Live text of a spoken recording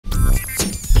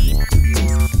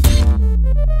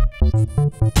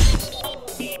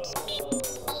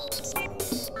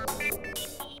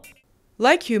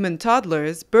Like human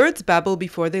toddlers, birds babble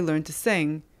before they learn to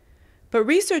sing. But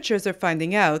researchers are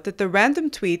finding out that the random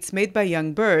tweets made by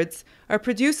young birds are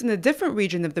produced in a different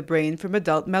region of the brain from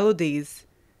adult melodies.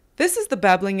 This is the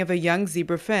babbling of a young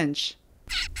zebra finch.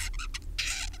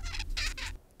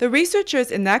 The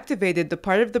researchers inactivated the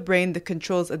part of the brain that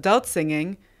controls adult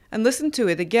singing and listened to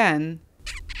it again.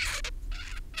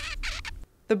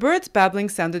 The bird's babbling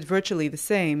sounded virtually the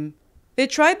same. They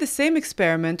tried the same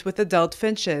experiment with adult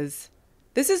finches.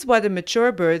 This is what a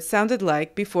mature bird sounded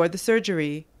like before the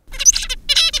surgery.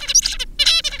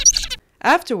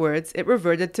 Afterwards, it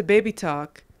reverted to baby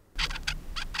talk.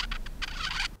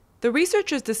 The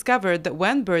researchers discovered that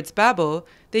when birds babble,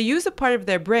 they use a part of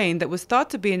their brain that was thought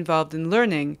to be involved in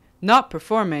learning, not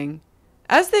performing.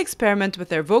 As they experiment with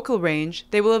their vocal range,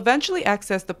 they will eventually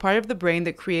access the part of the brain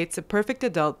that creates a perfect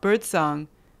adult bird song.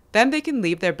 Then they can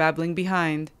leave their babbling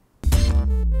behind.